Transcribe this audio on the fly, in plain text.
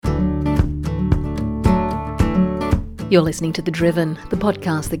You're listening to The Driven, the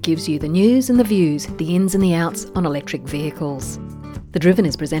podcast that gives you the news and the views, the ins and the outs on electric vehicles. The Driven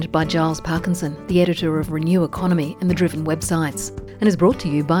is presented by Giles Parkinson, the editor of Renew Economy and The Driven websites, and is brought to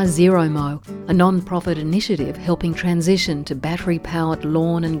you by ZeroMo, a non-profit initiative helping transition to battery-powered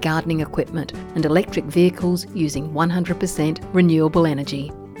lawn and gardening equipment and electric vehicles using 100% renewable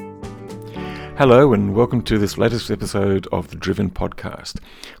energy. Hello and welcome to this latest episode of The Driven podcast.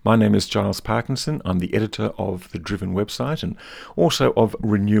 My name is Giles Parkinson. I'm the editor of The Driven website and also of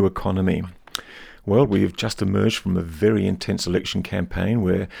Renew Economy. Well, we have just emerged from a very intense election campaign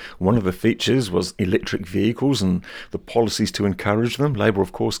where one of the features was electric vehicles and the policies to encourage them. Labor,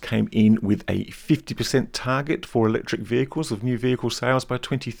 of course, came in with a 50% target for electric vehicles of new vehicle sales by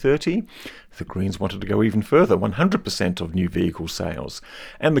 2030. The Greens wanted to go even further, 100% of new vehicle sales.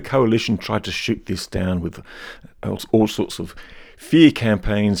 And the Coalition tried to shoot this down with all sorts of fear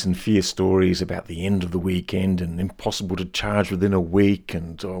campaigns and fear stories about the end of the weekend and impossible to charge within a week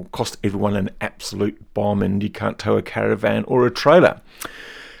and cost everyone an absolute bomb and you can't tow a caravan or a trailer.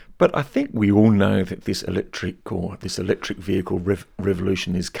 But I think we all know that this electric vehicle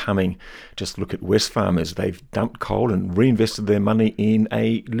revolution is coming. Just look at Wesfarmers. They've dumped coal and reinvested their money in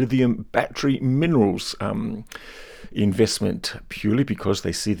a lithium battery minerals investment purely because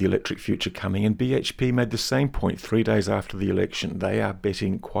they see the electric future coming, and BHP made the same point 3 days after the election. They are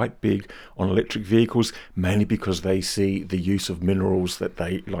betting quite big on electric vehicles, mainly because they see the use of minerals that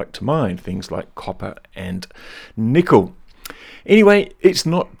they like to mine, things like copper and nickel. Anyway, it's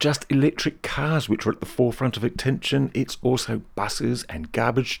not just electric cars which are at the forefront of attention, it's also buses and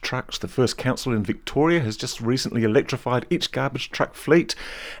garbage trucks. The first council in Victoria has just recently electrified its garbage truck fleet,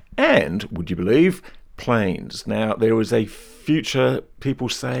 and, would you believe, planes. Now, there is a future, people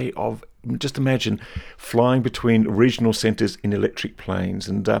say, of just imagine flying between regional centres in electric planes.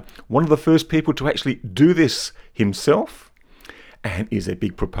 And one of the first people to actually do this himself, and is a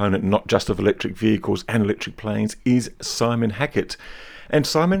big proponent not just of electric vehicles and electric planes, is Simon Hackett. And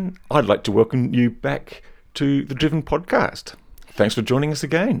Simon, I'd like to welcome you back to the Driven podcast. Thanks for joining us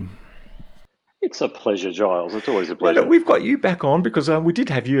again. It's a pleasure, Giles. It's always a pleasure. Well, we've got you back on because we did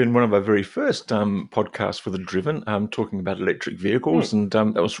have you in one of our very first podcasts for The Driven, talking about electric vehicles, and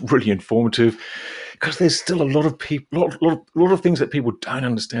that was really informative because there's still a lot of people, lot of things that people don't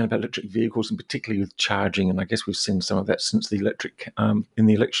understand about electric vehicles, and particularly with charging. And I guess we've seen some of that since the in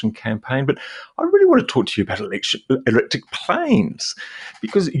the election campaign. But I really want to talk to you about electric planes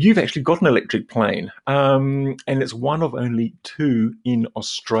because you've actually got an electric plane, and it's one of only two in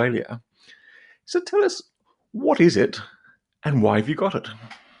Australia. So tell us, what is it and why have you got it?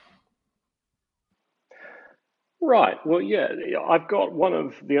 Right. Well, yeah, I've got one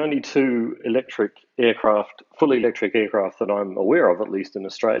of the only two fully electric aircraft that I'm aware of, at least in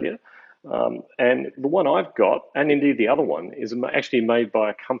Australia. And the one I've got, and indeed the other one, is actually made by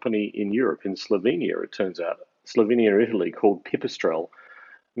a company in Europe, in Slovenia, it turns out, Slovenia, Italy, called Pipistrel.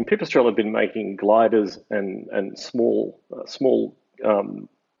 And Pipistrel have been making gliders and small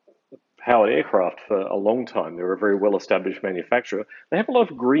powered aircraft for a long time. They're a very well-established manufacturer. They have a lot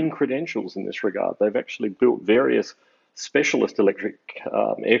of green credentials in this regard. They've actually built various specialist electric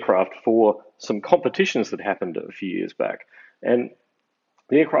aircraft for some competitions that happened a few years back. And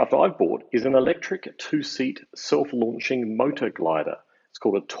the aircraft I've bought is an electric two-seat self-launching motor glider. It's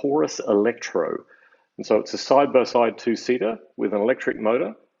called a Taurus Electro. And so it's a side-by-side two-seater with an electric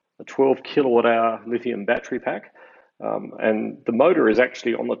motor, a 12 kilowatt-hour lithium battery pack, and the motor is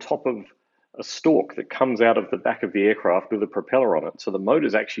actually on the top of a stalk that comes out of the back of the aircraft with a propeller on it. So the motor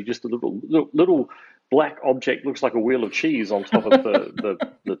is actually just a little black object, looks like a wheel of cheese on top of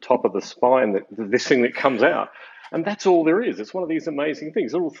the top of the spine, this thing that comes out. And that's all there is. It's one of these amazing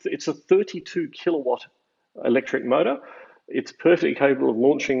things. It's a 32 kilowatt electric motor. It's perfectly capable of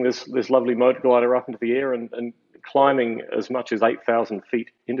launching this lovely motor glider up into the air and climbing as much as 8,000 feet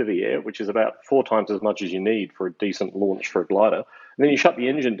into the air, which is about 4 times as much as you need for a decent launch for a glider. And then you shut the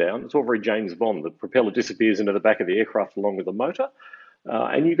engine down. It's all very James Bond. The propeller disappears into the back of the aircraft along with the motor,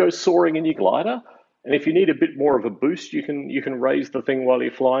 and you go soaring in your glider. And if you need a bit more of a boost, you can raise the thing while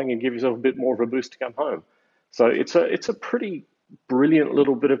you're flying and give yourself a bit more of a boost to come home. So it's a pretty brilliant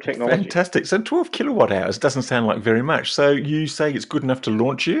little bit of technology. Fantastic. So 12 kilowatt hours doesn't sound like very much. So you say it's good enough to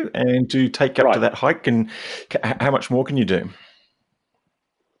launch you and to take up to that height. And how much more can you do?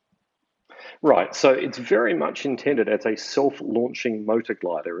 Right. So it's very much intended as a self-launching motor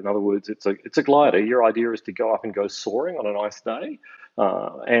glider. In other words, it's a glider. Your idea is to go up and go soaring on a nice day.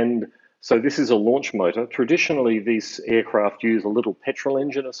 And so this is a launch motor. Traditionally, these aircraft use a little petrol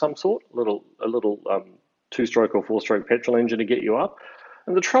engine of some sort, a little two-stroke or four-stroke petrol engine to get you up.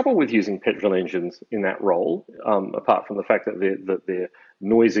 And the trouble with using petrol engines in that role, apart from the fact that they're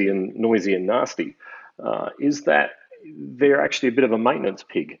noisy and nasty, is that they're actually a bit of a maintenance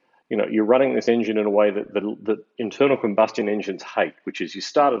pig. You're running this engine in a way that internal combustion engines hate, which is you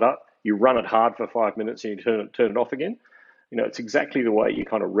start it up, you run it hard for 5 minutes, and you turn it off again. It's exactly the way you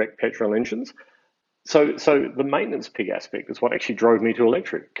kind of wreck petrol engines. So the maintenance pig aspect is what actually drove me to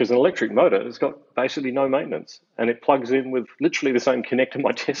electric, because an electric motor has got basically no maintenance, and it plugs in with literally the same connector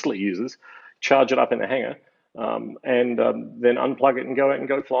my Tesla uses. Charge it up in the hangar, and then unplug it and go out and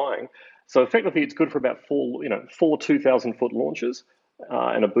go flying. So effectively, it's good for about four 2,000-foot launches,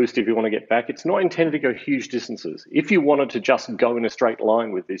 and a boost if you want to get back. It's not intended to go huge distances. If you wanted to just go in a straight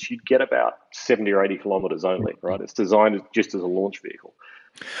line with this, you'd get about 70 or 80 kilometers only, right? It's designed just as a launch vehicle.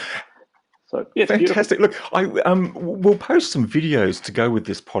 So, yeah, fantastic. Look, we'll post some videos to go with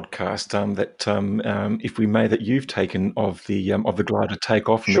this podcast if we may, that you've taken of the glider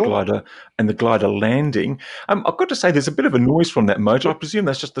takeoff and sure. the glider landing. I've got to say, there's a bit of a noise from that motor. I presume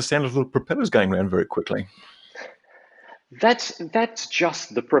that's just the sound of the propellers going around very quickly. That's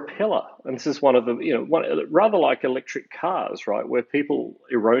just the propeller, and this is one of the rather like electric cars, right, where people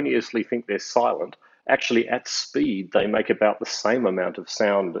erroneously think they're silent. Actually, at speed, they make about the same amount of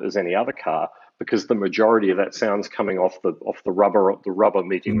sound as any other car, because the majority of that sound's coming off the rubber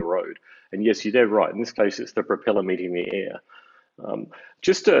meeting the road. And yes, you're dead right. In this case, it's the propeller meeting the air.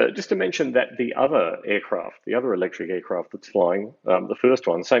 Just to mention that the other electric aircraft that's flying, the first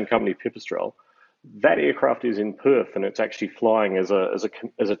one, same company, Pipistrel, that aircraft is in Perth, and it's actually flying as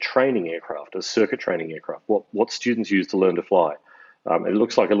a training aircraft, a circuit training aircraft. What students use to learn to fly. It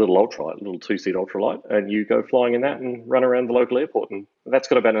looks like a little ultralight, a little two-seat ultralight, and you go flying in that and run around the local airport. And that's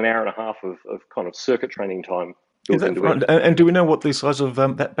got about an hour and a half of kind of circuit training time built into it. And do we know what the size of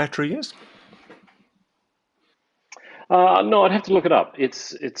that battery is? No, I'd have to look it up.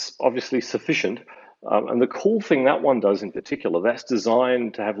 It's obviously sufficient. And the cool thing that one does in particular, that's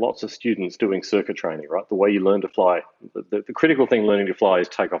designed to have lots of students doing circuit training, right? The way you learn to fly. The critical thing learning to fly is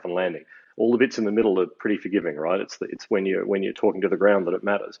takeoff and landing. All the bits in the middle are pretty forgiving, right? It's when you're talking to the ground that it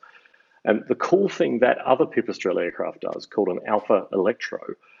matters. And the cool thing that other Pipistrel aircraft does, called an Alpha Electro,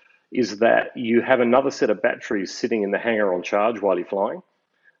 is that you have another set of batteries sitting in the hangar on charge while you're flying.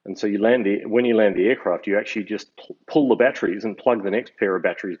 And so when you land the aircraft, you actually just pull the batteries and plug the next pair of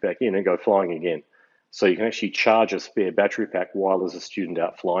batteries back in and go flying again. So you can actually charge a spare battery pack while there's a student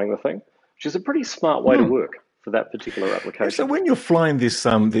out flying the thing, which is a pretty smart way to work for that particular application. So when you're flying this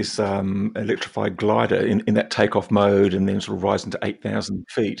electrified glider in that takeoff mode and then sort of rising to 8,000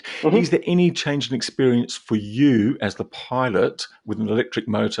 feet, is there any change in experience for you as the pilot with an electric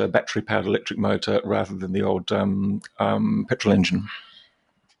motor, battery-powered electric motor, rather than the old petrol engine?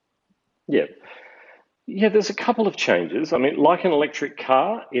 Yeah, there's a couple of changes. I mean, like an electric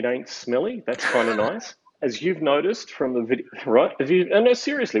car, it ain't smelly. That's kind of nice. As you've noticed from the video, right? No,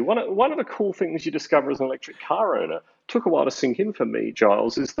 seriously, one of the cool things you discover as an electric car owner, took a while to sink in for me,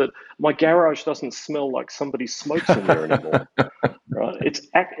 Giles, is that my garage doesn't smell like somebody smokes in there anymore. Right?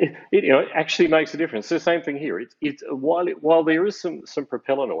 It actually makes a difference. So the same thing here. While there is some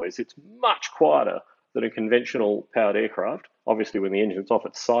propeller noise, it's much quieter than a conventional powered aircraft. Obviously, when the engine's off,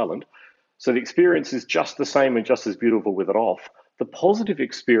 it's silent. So the experience is just the same and just as beautiful with it off. The positive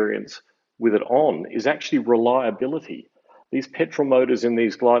experience with it on is actually reliability. These petrol motors in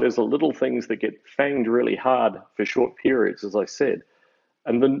these gliders are little things that get fanged really hard for short periods, as I said.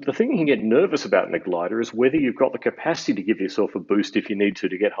 And the thing you can get nervous about in a glider is whether you've got the capacity to give yourself a boost if you need to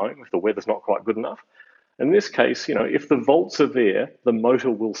get home, if the weather's not quite good enough. In this case, if the volts are there, the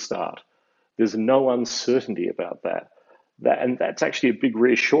motor will start. There's no uncertainty about that. And that's actually a big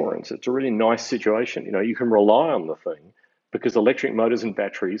reassurance. It's a really nice situation. You can rely on the thing because electric motors and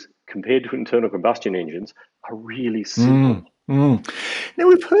batteries, compared to internal combustion engines, are really simple. Now,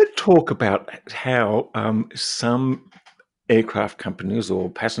 we've heard talk about how some aircraft companies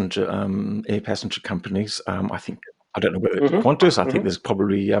or air passenger companies, I don't know whether it's Qantas, I think there's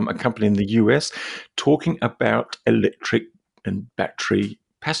probably a company in the US talking about electric and battery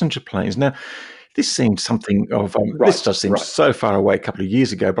passenger planes. Now, this seems something of, this does seem so far away a couple of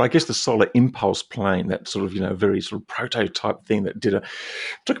years ago, but I guess the Solar Impulse plane, that sort of, very sort of prototype thing that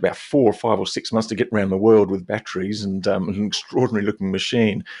took about 4 or 5 or 6 months to get around the world with batteries and an extraordinary looking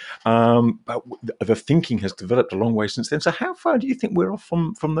machine. But the thinking has developed a long way since then. So how far do you think we're off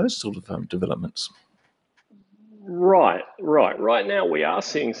from those sort of developments? Right. Right now we are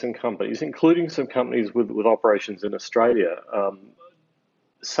seeing some companies, including some companies with operations in Australia,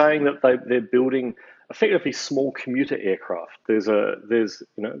 saying that they're building effectively small commuter aircraft. There's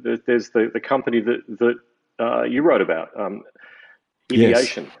the company that you wrote about.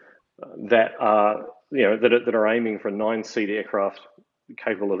 Yes. aviation that are that are aiming for a 9-seat aircraft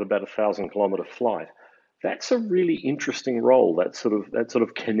capable of about 1,000-kilometer flight. That's a really interesting role. That sort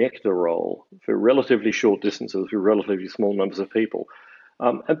of connector role for relatively short distances with relatively small numbers of people.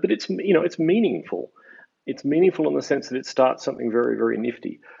 But it's meaningful. It's meaningful in the sense that it starts something very, very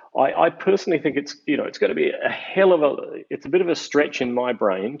nifty. I personally think it's going to be it's a bit of a stretch in my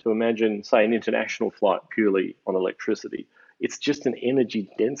brain to imagine, say, an international flight purely on electricity. It's just an energy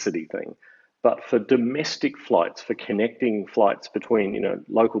density thing. But for domestic flights, for connecting flights between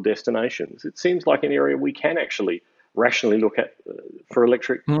local destinations, it seems like an area we can actually rationally look at for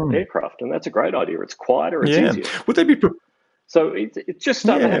electric Mm. aircraft, and that's a great idea. It's quieter, it's Yeah. easier. Would they be So it's just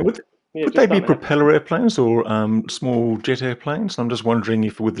starting to Yeah, happen. Yeah, would just they be starting to happen. propeller airplanes or small jet airplanes? I'm just wondering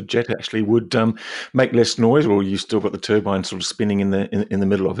if with the jet actually would make less noise, or you still got the turbine sort of spinning in the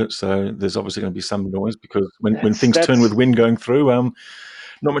middle of it. So there's obviously going to be some noise because when That's things turn with that's wind going through,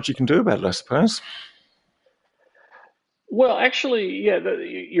 not much you can do about it, I suppose. Well, actually, yeah,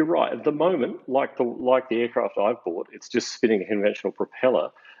 you're right. At the moment, like the aircraft I've bought, it's just spinning a conventional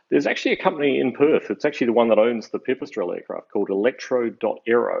propeller. There's actually a company in Perth. It's actually the one that owns the Pipistrel aircraft called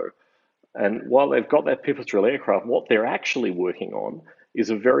Electro.aero. And while they've got that Pipistrel aircraft, what they're actually working on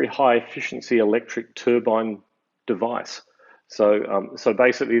is a very high efficiency electric turbine device. So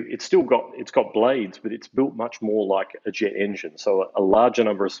basically, it's got blades, but it's built much more like a jet engine. So a larger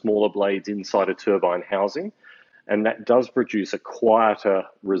number of smaller blades inside a turbine housing, and that does produce a quieter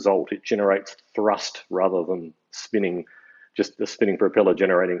result. It generates thrust rather than spinning, just the spinning propeller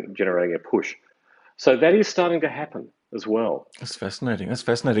generating a push. So that is starting to happen as well. That's fascinating. That's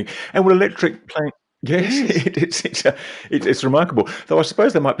fascinating. And will electric plane? It Yes, is. it's remarkable. Though I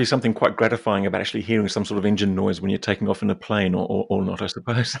suppose there might be something quite gratifying about actually hearing some sort of engine noise when you're taking off in a plane, or not. I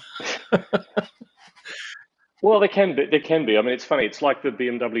suppose. Well, there can be. There can be. I mean, it's funny. It's like the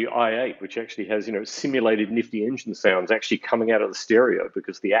BMW i8, which actually has, simulated nifty engine sounds actually coming out of the stereo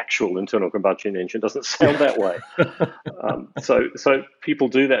because the actual internal combustion engine doesn't sound that way. So people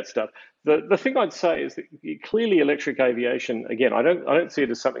do that stuff. The thing I'd say is that clearly electric aviation. Again, I don't see it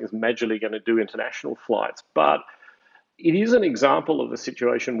as something that's magically going to do international flights, but it is an example of a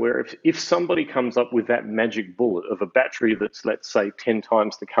situation where if somebody comes up with that magic bullet of a battery that's, let's say, 10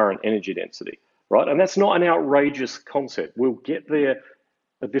 times the current energy density, right? And that's not an outrageous concept. We'll get there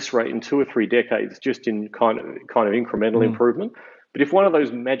at this rate in 2 or 3 decades, just in kind of incremental Mm. improvement. But if one of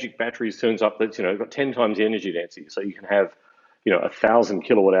those magic batteries turns up that's got 10 times the energy density, so you can have 1,000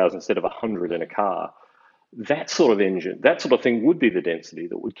 kilowatt hours instead of 100 in a car, that sort of engine, that sort of thing would be the density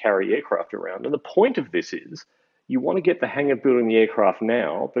that would carry aircraft around. And the point of this is you want to get the hang of building the aircraft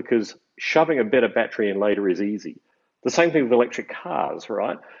now because shoving a better battery in later is easy. The same thing with electric cars,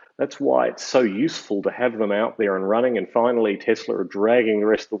 right? That's why it's so useful to have them out there and running. And finally, Tesla are dragging the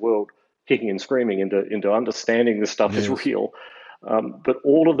rest of the world kicking and screaming into understanding this stuff is Yes. real. But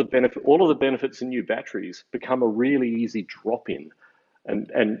all of the benefits in new batteries become a really easy drop in,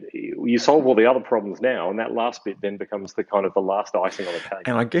 and you solve all the other problems now, and that last bit then becomes the last icing on the cake.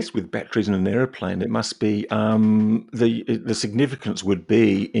 And I guess with batteries in an aeroplane, it must be the significance would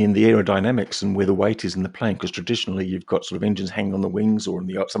be in the aerodynamics and where the weight is in the plane, because traditionally you've got sort of engines hanging on the wings, or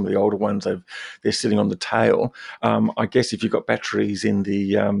in some of the older ones they're sitting on the tail. I guess if you've got batteries in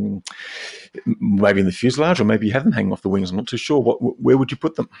the maybe in the fuselage, or maybe you have them hanging off the wings, I'm not too sure. Where would you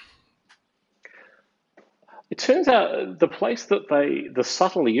put them? It turns out the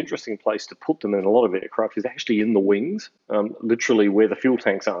subtly interesting place to put them in a lot of aircraft is actually in the wings, literally where the fuel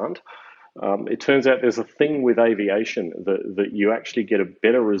tanks aren't. It turns out there's a thing with aviation that you actually get a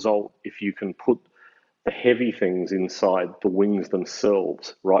better result if you can put the heavy things inside the wings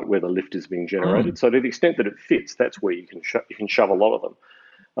themselves, right where the lift is being Mm. generated. So to the extent that it fits, that's where you can shove a lot of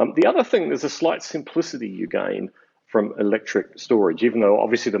them. The other thing, there's a slight simplicity you gain from electric storage, even though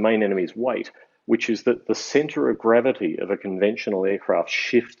obviously the main enemy is weight, which is that the center of gravity of a conventional aircraft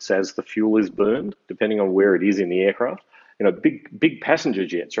shifts as the fuel is burned, depending on where it is in the aircraft. Big passenger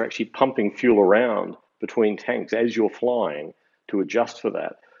jets are actually pumping fuel around between tanks as you're flying to adjust for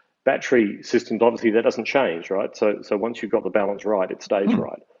that. Battery systems, obviously, that doesn't change, right? So once you've got the balance right, it stays Mm.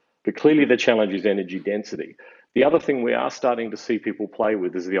 right. But clearly, the challenge is energy density. The other thing we are starting to see people play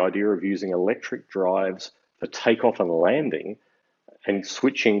with is the idea of using electric drives for takeoff and landing and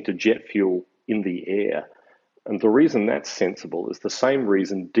switching to jet fuel in the air. And the reason that's sensible is the same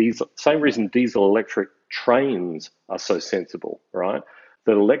reason diesel electric trains are so sensible, right?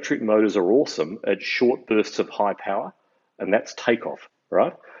 That electric motors are awesome at short bursts of high power, and that's takeoff,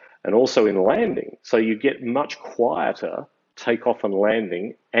 right? And also in landing. So you get much quieter takeoff and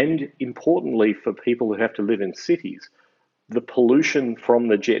landing, and importantly for people who have to live in cities, the pollution from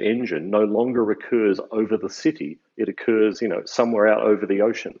the jet engine no longer occurs over the city. It occurs, somewhere out over the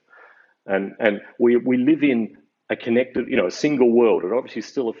ocean. And we live in a connected, a single world. It obviously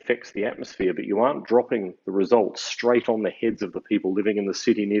still affects the atmosphere, but you aren't dropping the results straight on the heads of the people living in the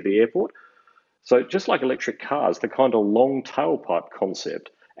city near the airport. So just like electric cars, the kind of long tailpipe concept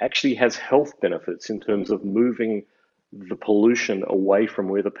actually has health benefits in terms of moving the pollution away from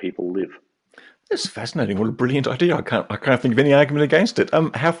where the people live. That's fascinating. What a brilliant idea. I can't think of any argument against it.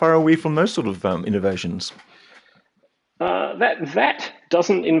 How far are we from those sort of innovations? That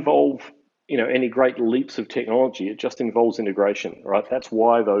doesn't involve any great leaps of technology. It just involves integration, right? That's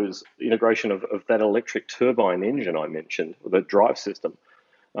why those integration of that electric turbine engine I mentioned, the drive system,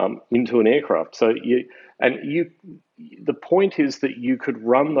 into an aircraft. The point is that you could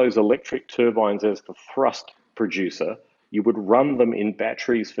run those electric turbines as the thrust producer. You would run them in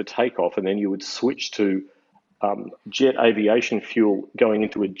batteries for takeoff, and then you would switch to jet aviation fuel going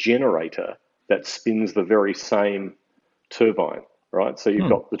into a generator that spins the very same turbine, right? So you've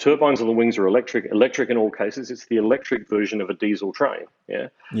got the turbines on the wings are electric in all cases. It's the electric version of a diesel train. Yeah.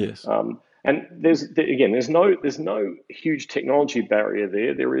 Yes. And there's no huge technology barrier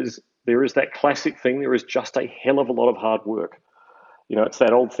there. There is that classic thing. There is just a hell of a lot of hard work. It's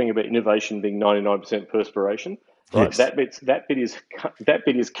that old thing about innovation being 99% perspiration, right? Yes. That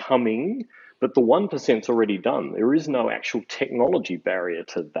bit is coming, but the 1%'s already done. There is no actual technology barrier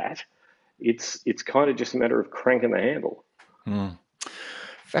to that. It's kind of just a matter of cranking the handle.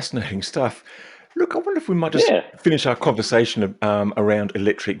 Fascinating stuff. Look, I wonder if we might just finish our conversation around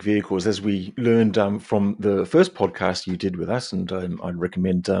electric vehicles, as we learned from the first podcast you did with us, and I'd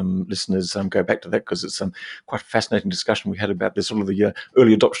recommend listeners go back to that because it's quite a fascinating discussion we had about the sort of the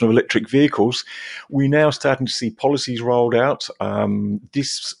early adoption of electric vehicles. We're now starting to see policies rolled out.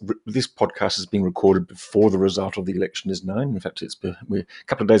 This podcast is being recorded before the result of the election is known. In fact, we're a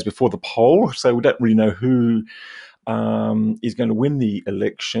couple of days before the poll, so we don't really know who is going to win the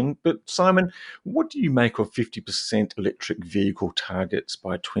election. But Simon, what do you make of 50% electric vehicle targets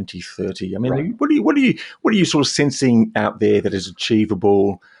by 2030? I mean, Right. what are you sort of sensing out there that is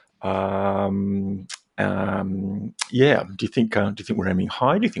achievable? Do you think we're aiming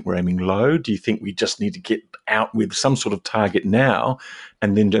high? Do you think we're aiming low? Do you think we just need to get out with some sort of target now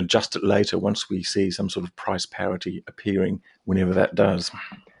and then adjust it later once we see some sort of price parity appearing, whenever that does?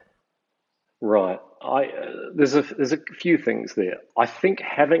 Right. There's a few things there. I think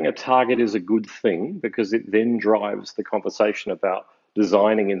having a target is a good thing because it then drives the conversation about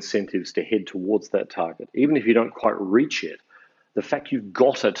designing incentives to head towards that target. Even if you don't quite reach it, the fact you've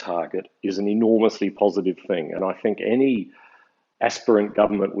got a target is an enormously positive thing. And I think any aspirant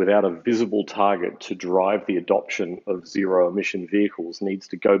government without a visible target to drive the adoption of zero emission vehicles needs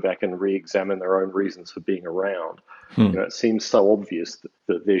to go back and re-examine their own reasons for being around. It seems so obvious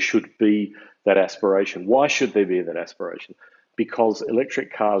that there should be that aspiration. Why should there be that aspiration? Because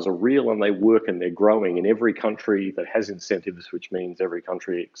electric cars are real and they work and they're growing in every country that has incentives, which means every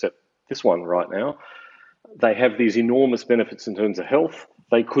country except this one right now. They have these enormous benefits in terms of health.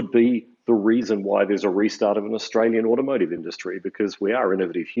 They could be the reason why there's a restart of an Australian automotive industry, because we are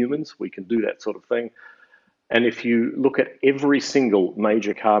innovative humans. We can do that sort of thing. And if you look at every single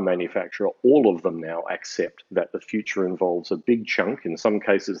major car manufacturer, all of them now accept that the future involves a big chunk. In some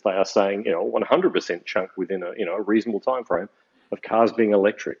cases, they are saying, 100% chunk within a reasonable time frame of cars being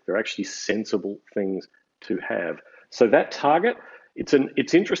electric. They're actually sensible things to have. So that target,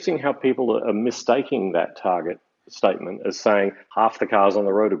 it's interesting how people are mistaking that target statement as saying half the cars on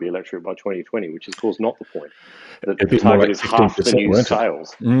the road will be electric by 2020, which is, of course, not the point. The target is half the new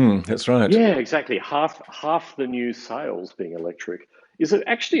sales. That's right. Yeah, exactly. Half the new sales being electric is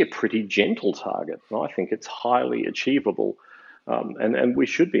actually a pretty gentle target. I think it's highly achievable, and we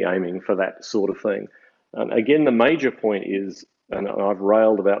should be aiming for that sort of thing. And again, the major point is, and I've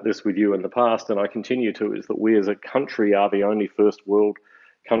railed about this with you in the past, and I continue to, is that we as a country are the only first world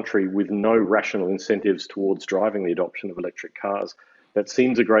country with no rational incentives towards driving the adoption of electric cars. That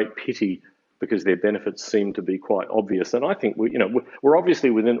seems a great pity because their benefits seem to be quite obvious. And I think we're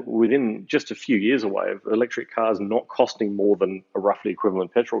obviously within just a few years away of electric cars not costing more than a roughly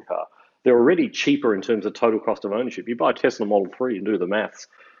equivalent petrol car. They're already cheaper in terms of total cost of ownership. You buy a Tesla Model 3 and do the maths,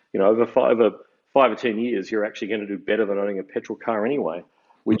 over 5 or 10 years, you're actually going to do better than owning a petrol car anyway.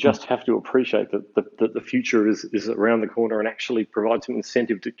 We just have to appreciate that the future is around the corner and actually provide some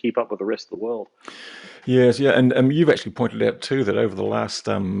incentive to keep up with the rest of the world. Yes, yeah, and you've actually pointed out too that over the last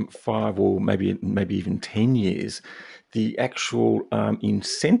 5 or maybe even 10 years, the actual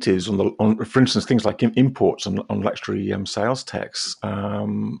incentives for instance, things like imports on luxury sales tax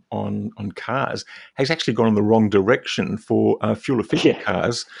on cars has actually gone in the wrong direction for fuel efficient Yeah.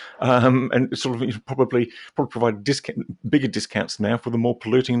 cars, and sort of probably provide bigger discounts now for the more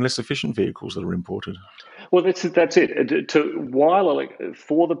polluting and less efficient vehicles that are imported. Well, that's it.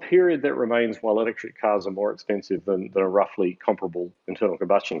 For the period that remains, while electric cars are more expensive than a roughly comparable internal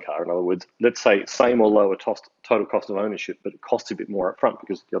combustion car, in other words, let's say same or lower total cost of ownership, but it costs a bit more upfront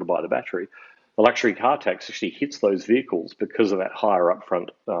because you've got to buy the battery. The luxury car tax actually hits those vehicles because of that higher upfront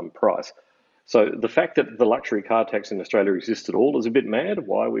price. So the fact that the luxury car tax in Australia exists at all is a bit mad.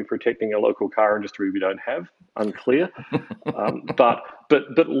 Why are we protecting a local car industry we don't have? Unclear. But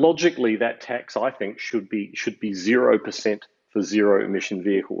logically, that tax I think should be 0% for zero emission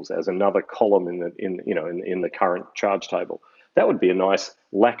vehicles as another column in the current charge table. That would be a nice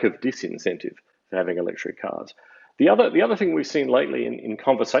lack of disincentive to having electric cars. The other thing we've seen lately in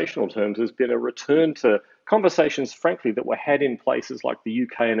conversational terms has been a return to conversations, frankly, that were had in places like the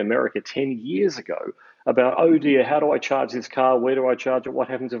UK and America 10 years ago about, oh dear, how do I charge this car? Where do I charge it? What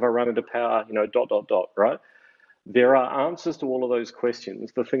happens if I run into power? Right? There are answers to all of those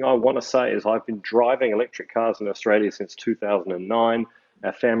questions. The thing I want to say is I've been driving electric cars in Australia since 2009.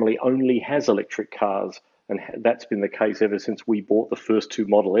 Our family only has electric cars, and that's been the case ever since we bought the first two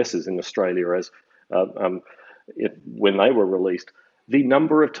Model S's in Australia when they were released. The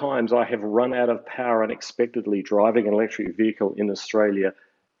number of times I have run out of power unexpectedly driving an electric vehicle in Australia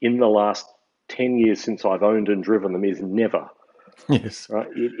in the last 10 years since I've owned and driven them is never. Yes. Right?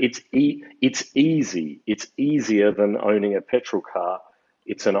 It's easy. It's easier than owning a petrol car.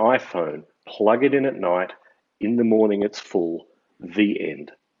 It's an iPhone. Plug it in at night. In the morning, it's full. The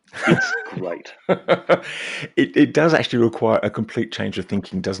end. It's great. It does actually require a complete change of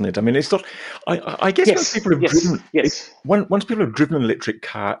thinking, doesn't it? I mean, it's not. I guess once Yes, people have yes, driven yes. once people have driven an electric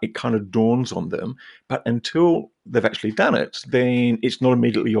car, it kind of dawns on them. But until they've actually done it, then it's not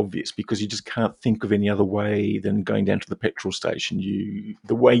immediately obvious because you just can't think of any other way than going down to the petrol station.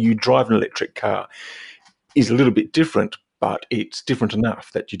 The way you drive an electric car is a little bit different, but it's different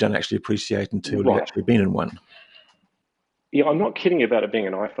enough that you don't actually appreciate until you've Right. actually been in one. Yeah, I'm not kidding about it being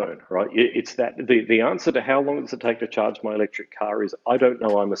an iPhone, right? It's that the answer to how long does it take to charge my electric car is I don't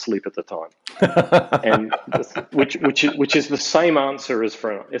know. I'm asleep at the time, and which is the same answer as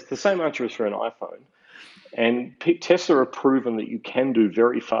for it's the same answer as for an iPhone. And Tesla have proven that you can do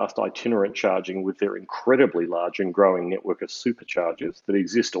very fast itinerant charging with their incredibly large and growing network of superchargers that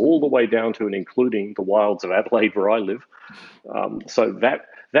exist all the way down to and including the wilds of Adelaide, where I live. So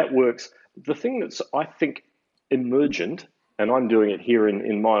that works. The thing that's, I think, emergent, and I'm doing it here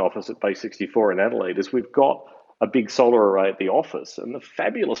in my office at Bay 64 in Adelaide, is we've got a big solar array at the office and the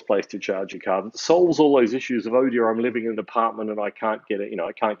fabulous place to charge your car that solves all those issues of, oh dear, I'm living in an apartment and I can't get it,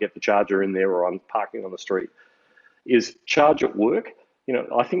 I can't get the charger in there or I'm parking on the street, is charge at work.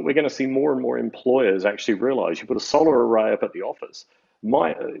 I think we're going to see more and more employers actually realize you put a solar array up at the office.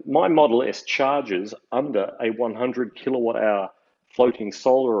 My Model S charges under a 100 kilowatt hour floating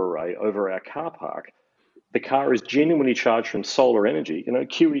solar array over our car park. The car is genuinely charged from solar energy.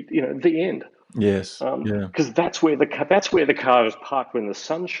 QE, the end. Yes. Yeah. Because that's where the car is parked when the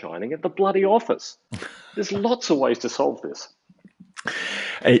sun's shining at the bloody office. There's lots of ways to solve this.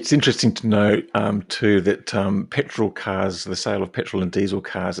 It's interesting to know, too, that petrol cars, the sale of petrol and diesel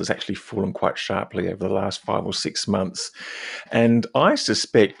cars has actually fallen quite sharply over the last 5 or 6 months. And I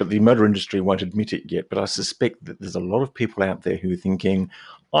suspect, but the motor industry won't admit it yet, but I suspect that there's a lot of people out there who are thinking,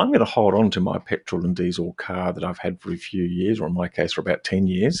 I'm going to hold on to my petrol and diesel car that I've had for a few years, or in my case, for about 10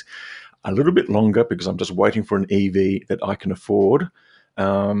 years, a little bit longer because I'm just waiting for an EV that I can afford.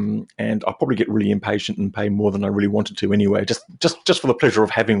 And I'll probably get really impatient and pay more than I really wanted to anyway, just for the pleasure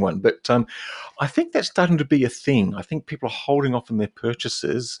of having one. But I think that's starting to be a thing. I think people are holding off on their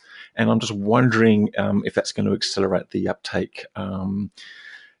purchases, and I'm just wondering if that's going to accelerate the uptake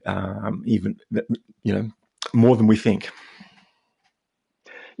even, more than we think.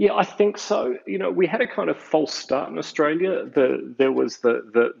 Yeah, I think so. We had a kind of false start in Australia. There was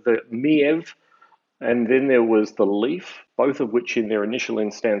the MEV, and then there was the Leaf, both of which in their initial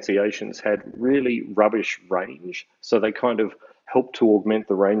instantiations had really rubbish range. So they kind of helped to augment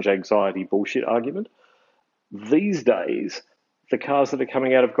the range anxiety bullshit argument. These days, the cars that are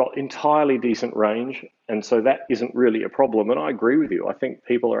coming out have got entirely decent range, and so that isn't really a problem. And I agree with you. I think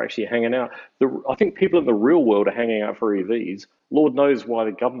people are actually hanging out. I think people in the real world are hanging out for EVs. Lord knows why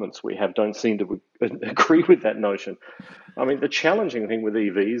the governments we have don't seem to agree with that notion. I mean, the challenging thing with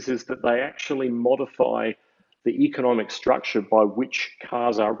EVs is that they actually modify the economic structure by which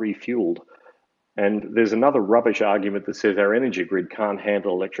cars are refueled. And there's another rubbish argument that says our energy grid can't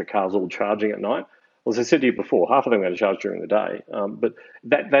handle electric cars all charging at night. Well, as I said to you before, half of them are going to charge during the day. But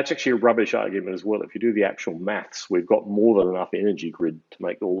that's actually a rubbish argument as well. If you do the actual maths, we've got more than enough energy grid to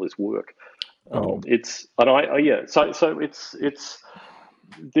make all this work. Here's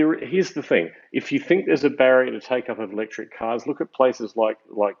the thing. If you think there's a barrier to take up of electric cars, look at places like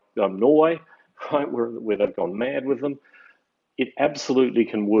Norway, right, where they've gone mad with them. It absolutely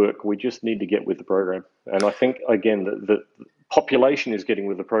can work. We just need to get with the program. And I think, again, the population is getting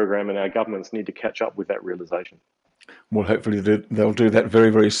with the program, and our governments need to catch up with that realization. Well, hopefully they'll do that very,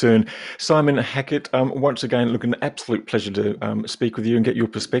 very soon. Simon Hackett, once again, look, an absolute pleasure to speak with you and get your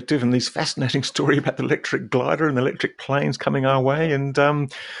perspective and this fascinating story about the electric glider and the electric planes coming our way. And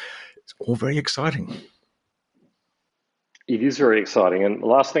it's all very exciting. It is very exciting. And the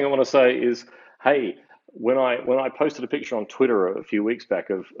last thing I want to say is, hey, when I posted a picture on Twitter a few weeks back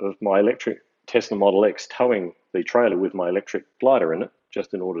of my electric Tesla Model X towing the trailer with my electric glider in it,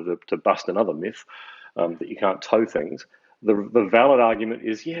 just in order to bust another myth that you can't tow things. The valid argument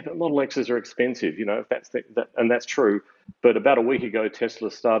is, yeah, but Model X's are expensive, if and that's true. But about a week ago, Tesla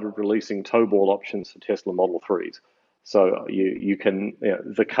started releasing tow ball options for Tesla Model 3s. So you can,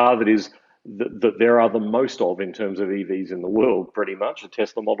 the car that there are the most of in terms of EVs in the world, pretty much, a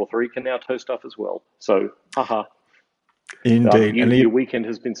Tesla Model 3 can now tow stuff as well. So, haha. Indeed. Your weekend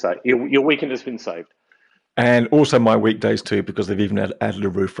has been saved. Your weekend has been saved. And also my weekdays too, because they've even added a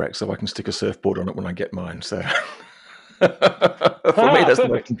roof rack so I can stick a surfboard on it when I get mine. So for me, that's the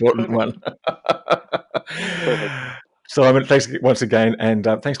most important one. Simon, thanks once again. And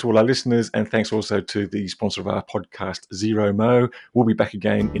thanks to all our listeners. And thanks also to the sponsor of our podcast, Zero Mo. We'll be back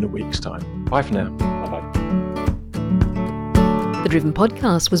again in a week's time. Bye for now. Bye-bye. The Driven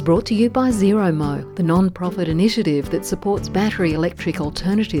podcast was brought to you by Zero Mo, the non-profit initiative that supports battery electric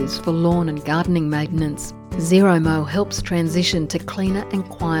alternatives for lawn and gardening maintenance. Zero Mo helps transition to cleaner and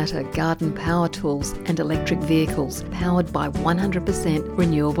quieter garden power tools and electric vehicles powered by 100%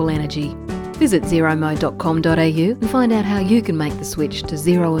 renewable energy. Visit zeromo.com.au and find out how you can make the switch to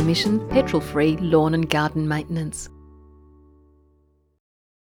zero-emission, petrol-free lawn and garden maintenance.